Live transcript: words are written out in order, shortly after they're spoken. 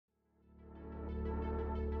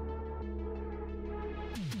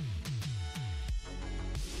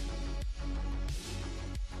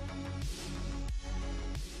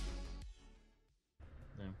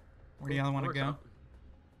Where do y'all want to go?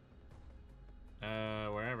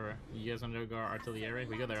 Wherever. You guys want to go Artillery?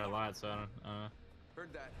 We go there a lot, so I don't. Heard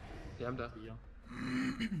that. Yeah, I'm done.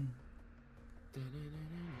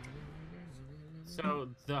 So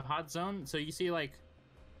the hot zone. So you see, like,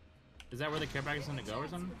 is that where the care package is gonna go or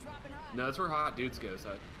something? No, that's where hot dudes go. So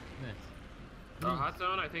Yeah. the hot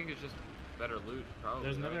zone, I think, is just better loot. Probably.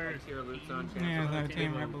 There's another tier loot zone. Yeah, cancel. there's a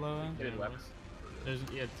team right below us. Hidden weapons. There's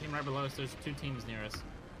team right below us. There's 2 teams near us.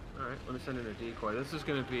 All right, let me send in a decoy. This is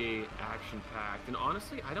going to be action-packed, and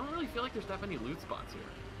honestly, I don't really feel like there's that many loot spots here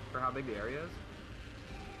for how big the area is.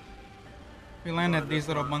 We land at these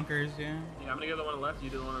little bunkers, yeah. Yeah, I'm gonna go the one on the left.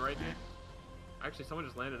 You do the one on the right, Jay. Actually, someone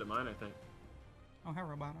just landed at mine, I think. Oh, hi,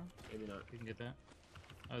 Roboto. Maybe not. You can get that.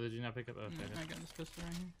 Oh, did you not pick up? Okay. I got this pistol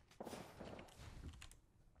right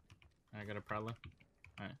here. I got a Prowler.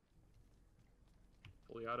 Alright.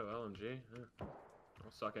 Fully auto LMG. Yeah.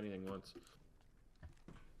 I'll suck anything once.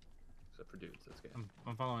 Except for dudes. That's good.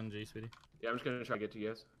 I'm following G, sweetie. Yeah, I'm just gonna try to get to you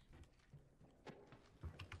guys.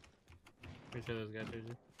 Pretty sure those guys are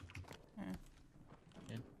G. Yeah.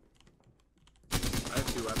 I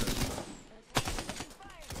have 2 weapons.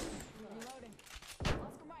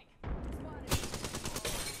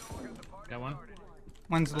 Got one.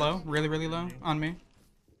 One's low, really, really low, on me.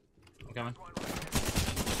 I'm coming.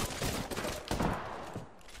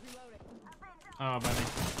 Oh, by me.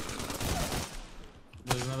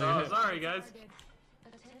 There's another Oh, hit. sorry, guys.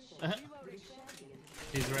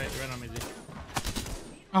 He's right on me, G.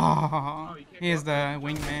 Oh, you can't he is go the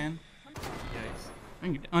wingman.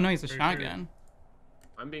 Yikes. Oh no, he's a Very shotgun.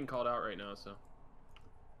 I'm being called out right now, so.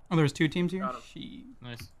 Oh, there's 2 teams here? Got him. She.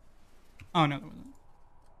 Nice. Oh no, there wasn't.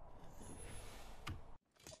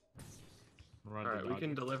 Alright, we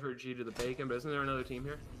can deliver G to the bacon, but isn't there another team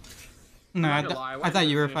here? No, I'm I, not gonna lie, I why thought did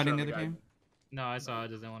you we were finish fighting on the the other guy? team. No, I saw. I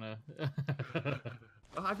just didn't want to.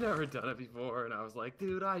 Well, I've never done it before, and I was like,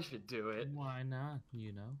 dude, I should do it. Why not?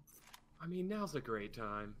 You know. I mean, now's a great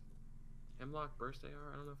time. Hemlock Burst AR?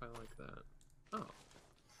 I don't know if I like that. Oh.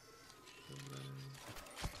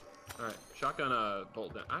 Alright, shotgun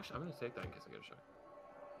bolt down. Actually, I'm gonna take that in case I get a shot.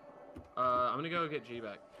 I'm gonna go get G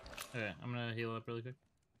back. Okay, I'm gonna heal up really quick.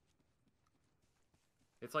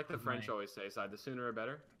 It's like the With French my- always say, side the sooner or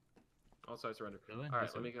better. Also, I surrender. Really? Alright,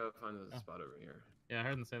 Yes, let sir. me go find the Oh. spot over here. Yeah, I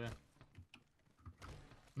heard them say that.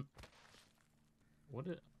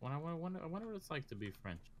 I wonder what it's like to be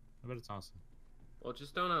French. I bet it's awesome. Well,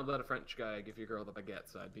 just don't let a French guy give your girl the baguette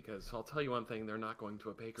side, because I'll tell you one thing, they're not going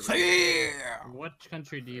to a bakery. Yeah. What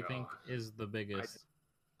country do you think is the biggest?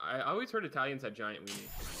 I always heard Italians had giant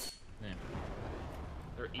weenies. Yeah.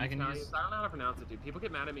 They're I can Italians. use- I don't know how to pronounce it, dude. People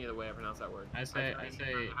get mad at me the way I pronounce that word. I say I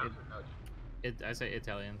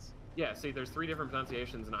Italians. Yeah, see, there's 3 different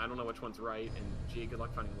pronunciations, and I don't know which one's right, and gee, good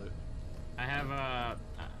luck finding loot. I have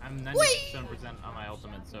I'm 97% on my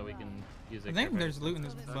ultimate, so we can use it. I think there's loot in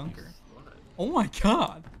this bunker. What? Oh my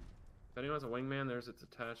god. If anyone has a wingman, there's its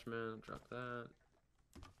attachment. Drop that.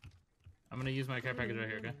 I'm gonna use my care package right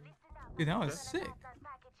here, okay? Dude, that was sick.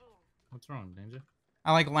 What's wrong, Danger?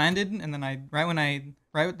 I like landed and then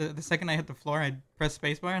the second I hit the floor, I pressed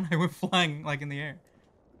spacebar and I went flying like in the air.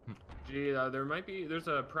 Gee, there's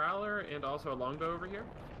a prowler and also a longbow over here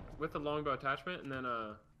with the longbow attachment, and then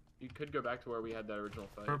you could go back to where we had that original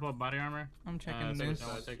fight. Purple body armor. I'm checking so this. don't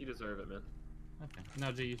wanna take- You deserve it, man. Okay.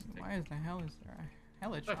 No, G, you should take Why is the hell is there a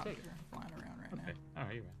helicopter take it. flying around right Okay. now?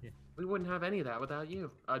 Alright, you're right. Yeah. We wouldn't have any of that without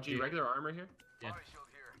you. Gee, Yeah. regular armor here? Yeah.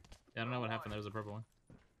 I don't know what happened. There was a purple one.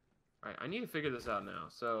 Alright, I need to figure this out now.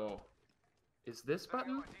 So, is this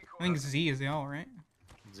button? I think Z is the all, right?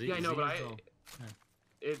 Z, Yeah, I know, Z but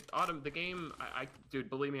is all. the game, dude,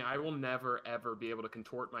 believe me, I will never ever be able to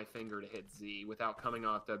contort my finger to hit Z without coming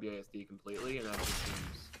off WASD completely, and that just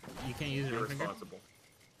seems You can't use your finger. irresponsible.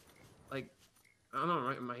 Like, I don't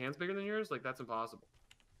know, my hand's bigger than yours? Like, that's impossible.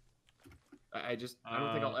 I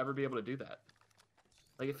don't think I'll ever be able to do that.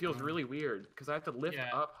 Like, it feels really weird, because I have to lift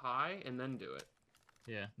Yeah. up high and then do it.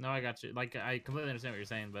 Yeah. No, I got you. Like, I completely understand what you're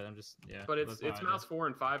saying, but I'm just, yeah. But that's it's how I mouse do. 4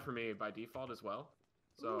 and 5 for me by default as well.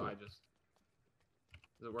 So does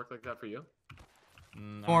it work like that for you?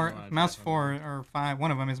 Mm, I Four, don't know, I mouse tried 4 or 5.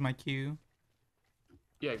 One of them is my Q.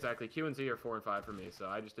 Yeah, exactly. Q and Z are 4 and 5 for me, so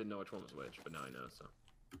I just didn't know which one was which, but now I know, so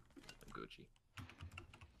I'm Gucci.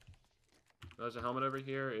 There's a helmet over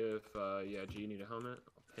here. If yeah, G, you need a helmet,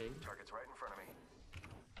 I'll ping. Target's right in front of me.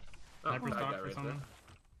 Oh, Sniper that stock guy or right there. something?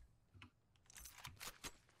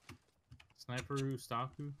 Sniper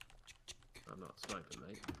Staku? I'm not sniping,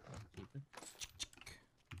 mate.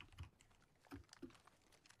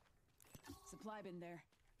 Supply bin there.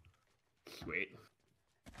 Sweet.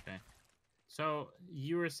 Okay. So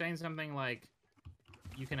you were saying something like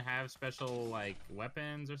you can have special like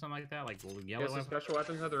weapons or something like that, like yellow Yes, the weapons. special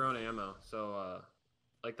weapons have their own ammo. So,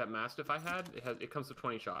 like that Mastiff I had, it comes with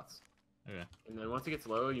 20 shots. Okay. And then once it gets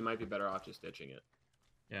low, you might be better off just ditching it.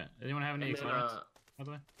 Yeah. Anyone have any And then, accelerants? By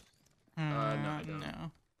the way. no, I don't.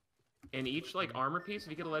 No. and each like armor piece, if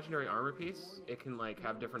you get a legendary armor piece, it can like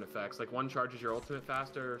have different effects. Like one charges your ultimate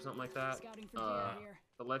faster or something like that. Scouting for gear here.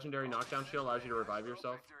 The legendary knockdown shield allows you to revive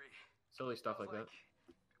yourself. Silly stuff like that.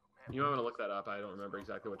 You might want to look that up. I don't remember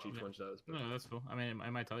exactly what each one does. But No, that's cool. I mean,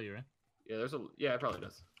 I might tell you, right? yeah, it probably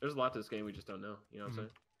does. There's a lot to this game we just don't know. You know what I'm saying?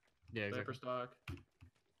 Yeah, Sniper exactly. stock.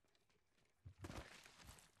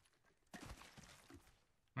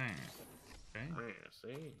 Okay. Yeah,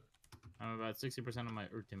 see. I'm about 60% of my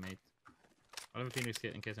ultimate. I have a Phoenix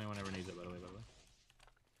kit in case anyone ever needs it, by the way.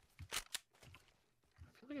 I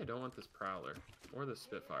feel like I don't want this Prowler or this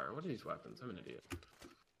Spitfire. What are these weapons? I'm an idiot.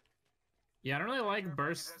 Yeah, I don't really like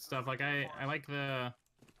burst stuff. Like, I like the...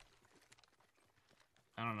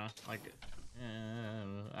 I don't know. Like,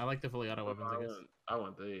 I like the fully auto weapons, I guess. I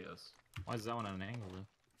want these. Why is that one at an angle,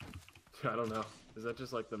 though? I don't know. Is that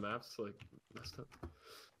just like the maps like messed up?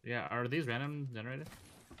 Yeah, are these random generated?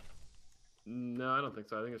 No, I don't think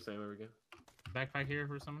so. I think it's the same every game. Backpack here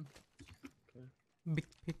for someone? Big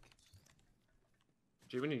pick.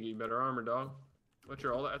 Gee, we need to get you better armor, dog. What's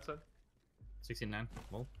your all that said? 69.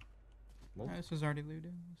 Well, This was already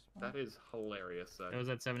looted. That is hilarious. it was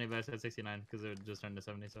at 70, but I said 69 because it just turned to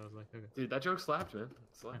 70, so I was like, okay. Dude, that joke slapped, man. It Yeah,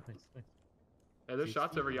 slapped. thanks. Hey, there's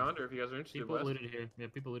shots over yonder if you guys are interested. People West. looted here. Yeah,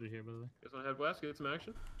 people looted here, by the way. You guys want to head west, get some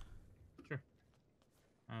action? Sure.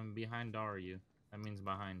 I'm behind Daru. That means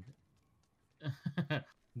behind.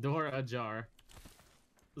 Door ajar.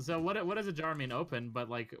 So what does ajar mean? Open, but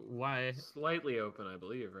like why? Slightly open, I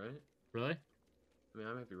believe, right? Really? I mean,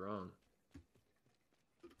 I might be wrong.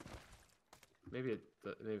 Maybe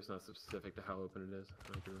it's not specific to how open it is. I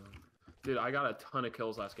might be wrong. Dude, I got a ton of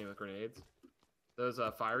kills last game with grenades. Those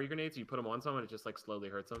fiery grenades, you put them on someone, it just like slowly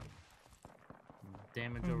hurts them.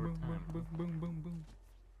 Damage Boom, over boom, time. boom, boom, boom, boom.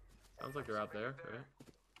 Sounds like they're out there, right?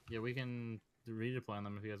 Yeah, we can redeploy on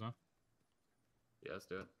them if you guys want. Yeah, let's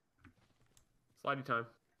do it. Slidey time.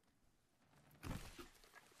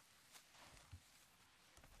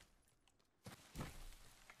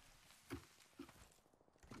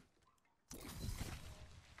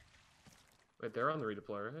 Wait, they're on the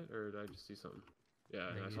redeploy, right? Or did I just see something? Yeah,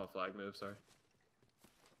 I Maybe. saw a flag move, sorry.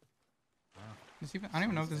 Wow. I don't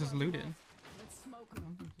even know if this is looted. Let's smoke I 'em.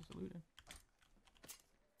 don't think this is looted.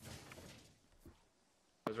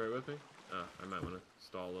 You guys right with me? Oh, I might want to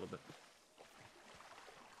stall a little bit.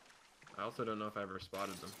 I also don't know if I ever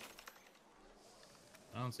spotted them.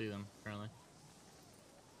 I don't see them currently.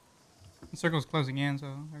 The circle's closing in,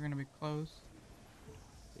 so they're gonna be close.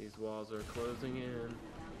 These walls are closing in.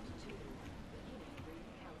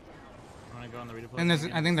 I want to go on the redeploy. And there's,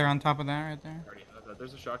 again. I think they're on top of that right there. Already have that.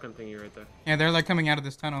 There's a shotgun thingy right there. Yeah, they're like coming out of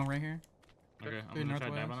this tunnel right here. Okay, I'm Good gonna try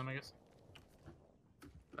to dab northwest. on them, I guess.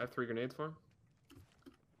 I have 3 grenades for them.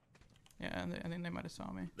 Yeah, I think they might have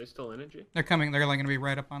saw me. They still in it, G? They're coming. They're like gonna be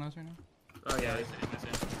right up on us right now. Oh yeah. I see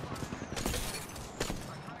it.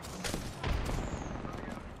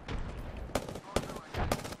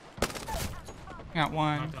 Got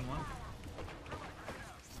one. Knocked on one.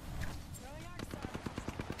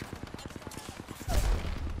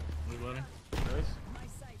 Reloading. Nice. My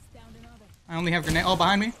sights down another. I only have grenade. Oh,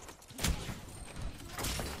 behind me.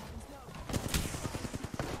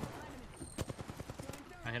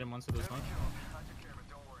 I hit him once with this one.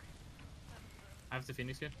 I have the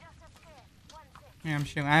Phoenix kit. Yeah, I'm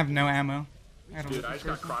shooting. I have no ammo. I don't Dude, know I this just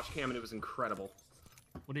got person. crotch cam and it was incredible.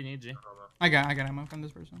 What do you need, G? I got ammo from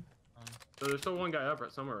this person. So there's still one guy up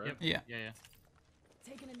right somewhere, right? Yep. Yeah. Yeah, yeah.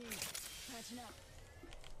 Taking a knee. Patching up.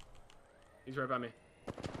 He's right by me.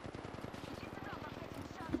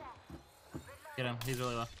 Get him. He's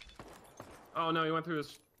really low. Oh no, he went through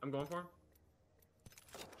his. I'm going for him.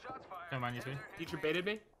 Come on, you two. Teacher baited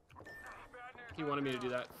me. He wanted me to do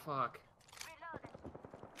that. Fuck.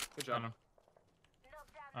 Good Got job. him.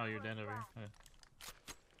 Oh, you're dead over here. Okay.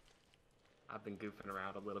 I've been goofing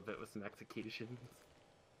around a little bit with some executions.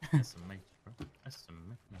 That's some mate, bro. That's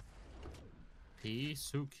some mate.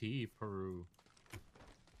 Pisuki Peru.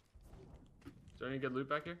 Is there any good loot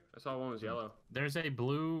back here? I saw one was yellow. There's a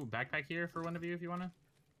blue backpack here for one of you if you wanna.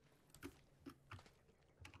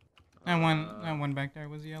 That one back there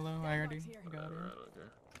was yellow. I already got it. Whatever, I don't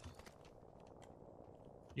care.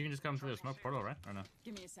 You can just come through the smoke portal, right? Or no?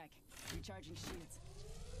 Give me a sec. Recharging shields.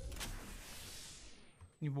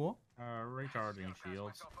 You what? Recharging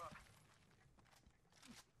shields.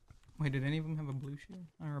 Wait, did any of them have a blue shield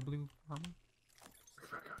or a blue armor?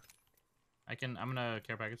 I'm gonna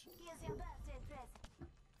care package.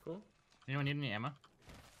 Cool. Anyone need any ammo?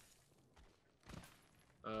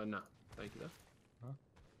 No. Thank you, though. Huh?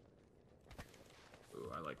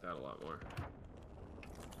 Ooh, I like that a lot more.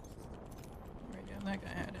 Right, yeah, that guy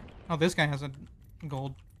had it. Oh, this guy has a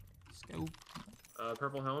gold scope.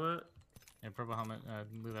 Purple helmet. Yeah, purple helmet.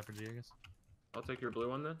 Leave that for G, I guess. I'll take your blue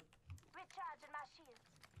one then. Recharging my shields.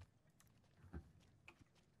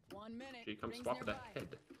 1 minute. Gee, come Rings swap with the nearby.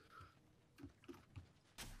 head.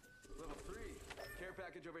 Level 3. Care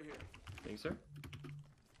package over here. Thank you, sir.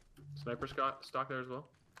 Sniper stock there as well.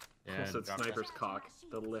 Yeah. Almost said drop that. sniper's cock.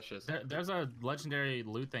 Delicious. There's a legendary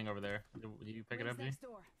loot thing over there. Did you pick it Rings up, G? next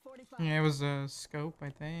door. 45. Yeah, it was a scope, I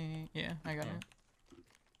think. Yeah, I got Yeah. it.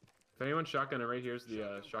 If anyone's shotgun, right here's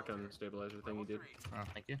the shotgun stabilizer thing you did. Oh,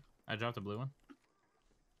 thank you. I dropped the blue one.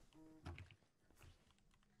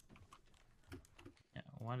 Yeah,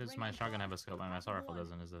 why does my shotgun have a scope? I mean, my assault rifle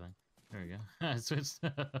doesn't, is the thing. There we go. I switched.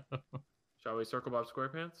 Shall we circle Bob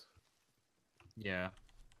SquarePants? Yeah.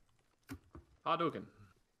 Hadouken.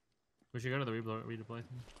 We should go to the redeploy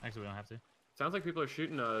thing. Actually, we don't have to. Sounds like people are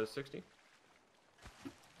shooting 60.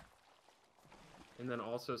 And then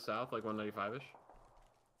also south, like 195-ish.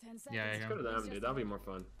 10 seconds. Yeah, Let's go to them, dude. That'll be more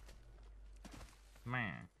fun.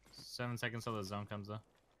 Man. 7 seconds till the zone comes, though.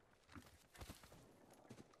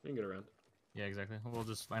 You can get around. Yeah, exactly. We'll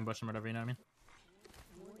just ambush them or whatever, you know what I mean?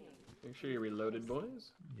 Make sure you're reloaded,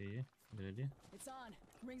 boys. Yeah, yeah. Good idea. It's on.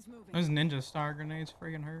 Rings moving. Those ninja star grenades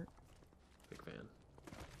friggin' hurt. Big fan.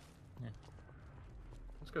 Yeah.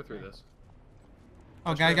 Let's go through this. Oh,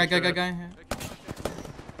 Let's guy. go. Hit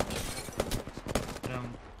him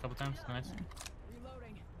a couple times. Nice.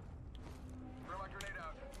 Reloading. Throw my grenade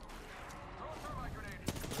out. Throw my grenade.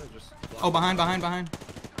 Yeah, just Oh, behind. Already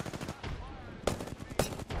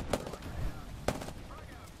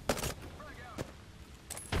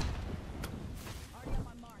on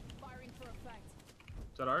my mark. Firing for effect.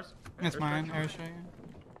 Is that ours? That's Airstrike? mine. Airstrike.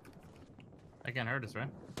 That can't hurt us, right?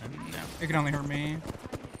 No, it can only hurt me.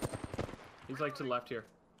 He's like to the left here.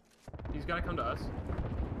 He's gotta come to us.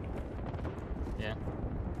 Yeah.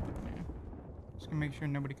 Just gonna make sure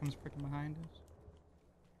nobody comes freaking behind us.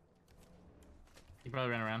 He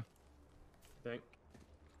probably ran around. Think.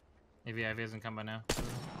 If he hasn't come by now.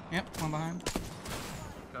 Yep, one behind.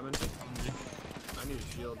 Coming. I need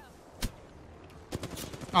a shield.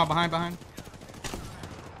 Oh, behind. Oh,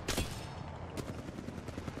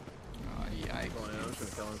 yikes. Going in. I'm just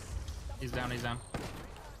gonna kill him. He's down. You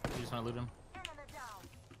just want to loot him?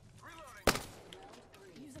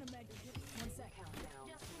 Using a med kit. 1 sec.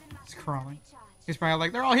 He's crawling. He's probably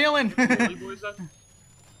like, they're all healing. Healy boys up?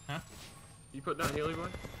 Huh? You put down Healy boy?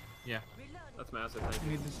 Yeah. That's massive, thank I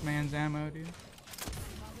you. need this man's ammo, dude.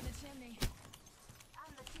 Mobbing the chimney.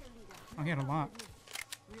 Oh, he had a lot.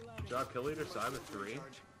 Reloading. Job kill leader, Cyber 3.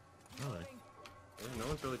 Really? Yeah, no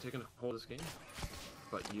one's really taking a hold of this game.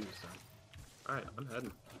 But you, son. Alright, I'm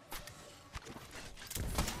heading.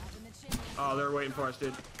 Mobbing the chimney. Oh, they're waiting for us,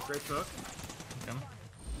 dude. Great smoke. Come.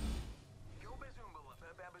 Go Bazoombala.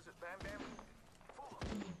 Bam bam. Fool.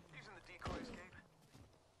 Using the decoy escape.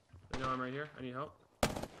 They know I'm right here. I need help.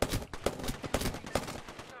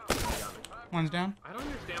 One's down. I don't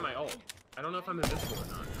understand my ult. I don't know if I'm invisible or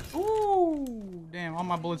not. Ooh, damn! All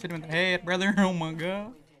my bullets hit him in the head, brother. Oh my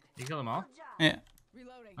god. You kill them all? Yeah.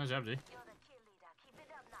 Reloading. Nice job, G.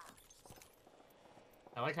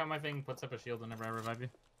 I like how my thing puts up a shield whenever I revive you.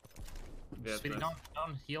 Yeah, Speedy, nice.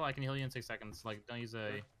 don't heal. I can heal you in 6 seconds. Like, don't use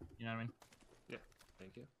a. You know what I mean?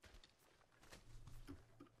 Thank you.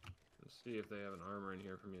 Let's see if they have an armor in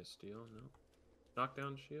here for me to steal. No.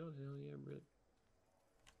 Knockdown shield? Hell yeah, Brit.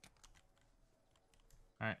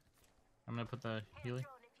 Alright. I'm gonna put the healy.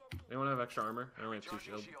 Anyone have extra armor? I only have 2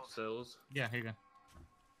 shield cells. Yeah, here you go.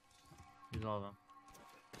 Use all of them.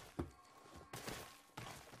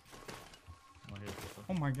 Oh, here's this one.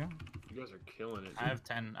 Oh my god. You guys are killing it. I have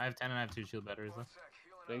 10. I have 10 and I have 2 shield batteries left. Sec.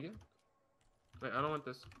 Healing Thank you. Wait, I don't want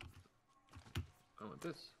this. I want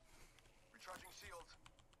this. Recharging shields.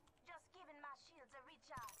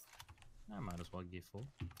 I might as well give full.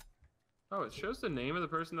 Oh, it shows the name of the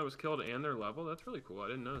person that was killed and their level. That's really cool. I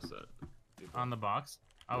didn't notice that. On the box?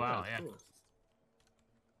 Oh, wow, that's yeah. cool.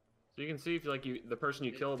 So you can see if the person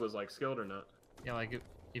you killed was like skilled or not. Yeah, like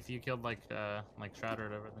if you killed like Shroud or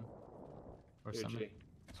whatever then. Or Here, something. G.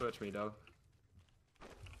 Switch me, dog.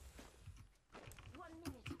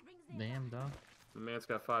 Damn, dog. The man's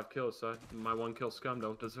got 5 kills, so my 1 kill scum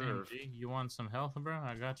don't Damn, deserve. G, you want some health, bro?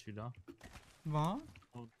 I got you, dog. What?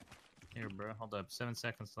 Here, bro. Hold up. 7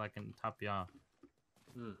 seconds till I can top you off.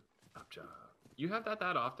 Top job. You have that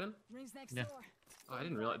often? Rings next Yeah. door. Oh, I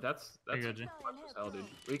didn't realize that's Pretty good, G. clutch as hell, dude.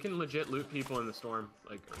 We can legit loot people in the storm,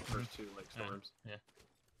 like or first two like Yeah. storms.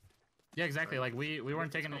 Yeah, exactly. Like we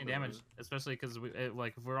weren't taking any helping, damage, man. especially because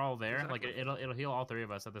like if we're all there, like Exactly. it'll heal all three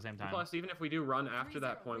of us at the same time. Plus, even if we do run after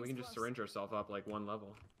that point, we can just syringe ourselves up like one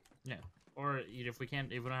level. Yeah. Or if we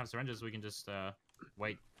don't have syringes, we can just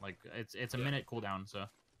wait. Like it's a minute cooldown, so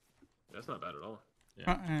That's not bad at all. It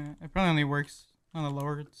probably only works on the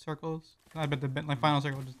lower circles. I bet the final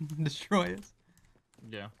circle just destroy us.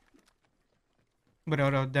 yeah. But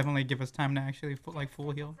it'll definitely give us time to actually full heal. The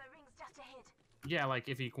ring's just ahead. Yeah, like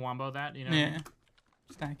if you combo that, you know. Yeah.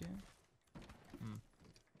 Stack it.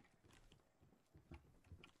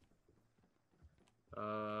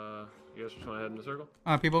 You guys just want to head in the circle?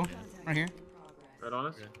 People right here. Right on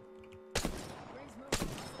us? Okay. Rings moving.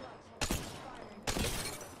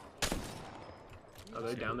 Firing. Are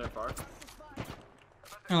they down there far?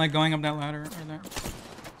 Or like going up that ladder or that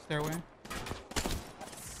stairway.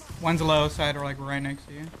 One's low side or like right next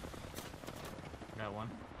to you. Got one.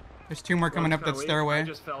 There's two more coming up Kinda that weak. stairway. I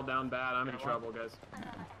just fell down bad. I'm in trouble, guys.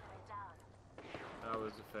 That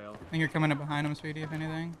was a fail. I think you're coming up behind him, Speedy, if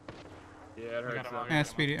anything. Yeah, it got hurts. him though. out. Yeah,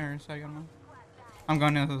 Speedy, or sorry, I'm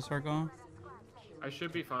going into the circle. I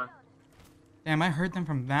should be fine. Damn, I heard them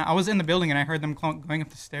from that. I was in the building and I heard them going up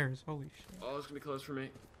the stairs. Holy shit. Oh, it's gonna be close for me.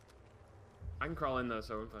 I can crawl in though,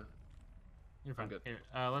 so I'm fine. You're fine. good. Here,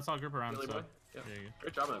 let's all group around. Billy So. boy? Yeah. There you go.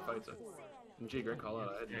 Great job on that fight, sir. And gee, great call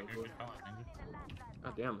out. I had Yeah, no good, clue. good call, thank you.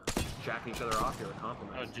 God damn. Jacking each other off here with Oh,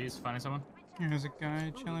 compliments. jeez, finding someone. There's a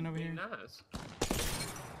guy chilling over here. Nice.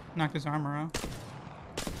 Knocked his armor out.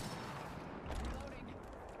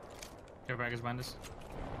 Care package behind us.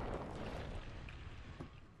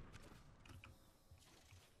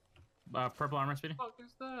 Purple armor, Speedy. What the fuck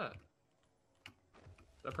is that?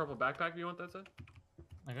 That purple backpack, you want that, sir?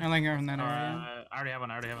 Okay. I like her in that area. I already have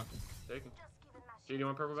one. Take it. Gee, do you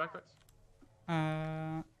want purple backpack?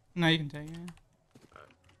 No, you can take it.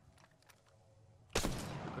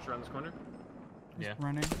 Push around this corner. Yeah.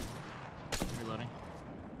 Running. Reloading.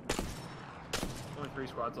 Only 3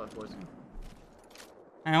 squads left, boys.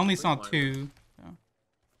 I only saw Line. two.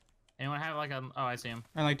 Anyone have like a? Oh, I see him.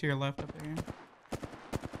 Or like to your left up there.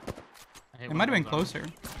 I hate It when might have been those are-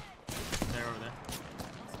 closer. They're over there.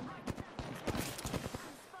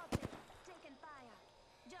 Taking fire.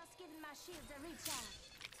 Just giving my shields a recharge.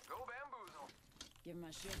 Go bamboozle. Giving my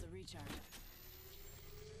shields a recharge.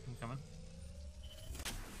 I'm coming.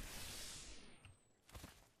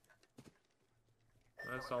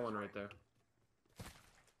 I saw one right there.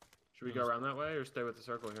 Should we go around that way or stay with the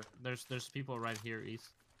circle here? There's people right here east.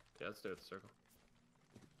 Yeah, let's stay with the circle.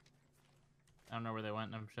 I don't know where they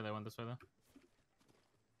went. I'm sure they went this way though.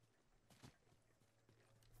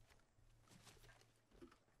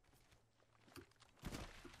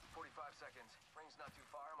 Seconds. Ring's not too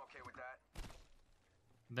far. I'm okay with that.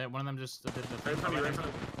 That one of them just did the Right thing. in front of you, right in next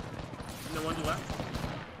front of you. And the one to the left?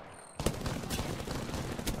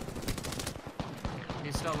 to-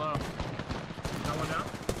 He's still low. Got one down?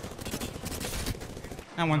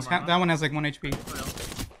 That one has like 1 HP. One else.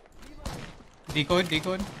 Decoyed. Got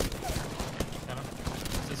him.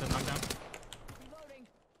 Is this a knockdown? Reloading.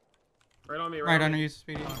 Right on me, Right on under me. you,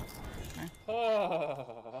 Speedy.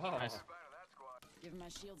 Oh! Nice. Giving my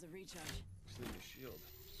shields a recharge. Just need a shield.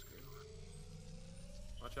 Screw.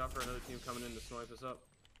 Watch out for another team coming in to snipe us up.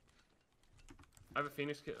 I have a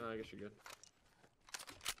Phoenix kit. I guess you're good.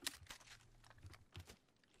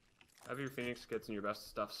 Have your Phoenix kits and your best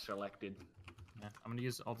stuff selected. Yeah. I'm gonna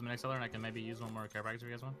use ultimate acceler and I can maybe use one more care package if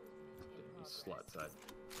you guys want. You slut side.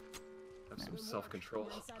 Have some self-control.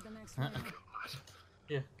 We're inside the next ring. God.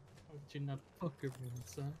 Yeah. How would you not fuck everyone,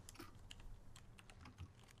 son?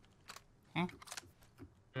 Huh?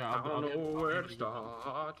 Yeah, I don't know where to get-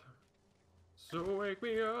 start. So wake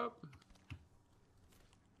me up.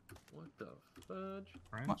 What the fudge?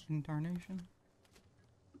 French? What in tarnation?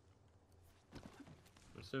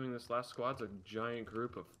 I'm assuming this last squad's a giant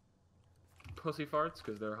group of pussy farts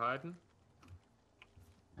because they're hiding.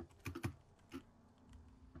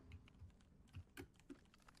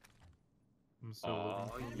 I'm so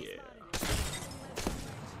Oh looking. yeah.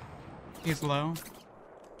 He's low.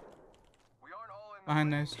 We aren't all in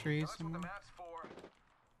Behind the those trees. That's what the somewhere. map's for.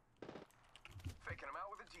 Faking them out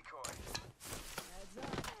with a decoy. Heads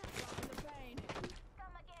up. Dropping the pain.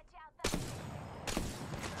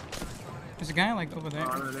 There's a guy like over there.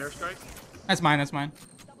 On an airstrike. That's mine. That's mine.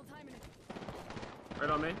 Double timing it. Right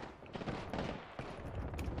on me.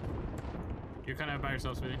 You're kind of by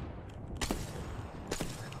yourself, sweetie.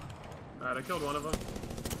 Alright, I killed one of them.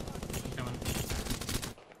 I'm coming.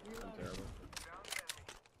 I'm terrible. Down the enemy.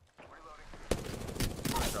 Reloading.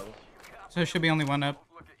 I'm in trouble. You got So it should be only one up.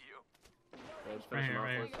 Look at you. Yeah, just Right finish him here, off.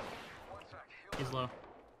 right boys. One sec. Heal. He's low.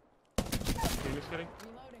 You're just kidding?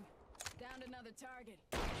 Reloading. Down another target.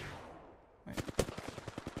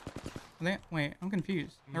 Wait, I'm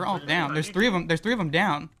confused. They're Mm, all they're down. not There's here. 3 of them. There's 3 of them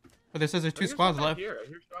down. But it says there's 2 There's squads one back left. Here. I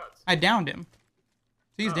hear shots. I downed him.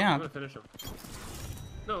 So he's Oh, I'm down. gonna finish him.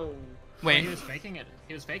 No. Wait, He was faking it.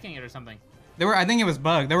 He was faking it or something. they were. I think it was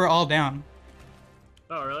bugged. They were all down.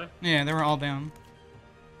 Oh, really? Yeah, they were all down.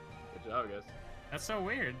 Good job, guys. That's so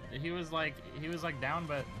weird. He was like down,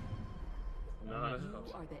 but No. You are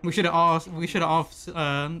the We should have all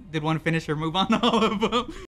did one finisher move on all of them.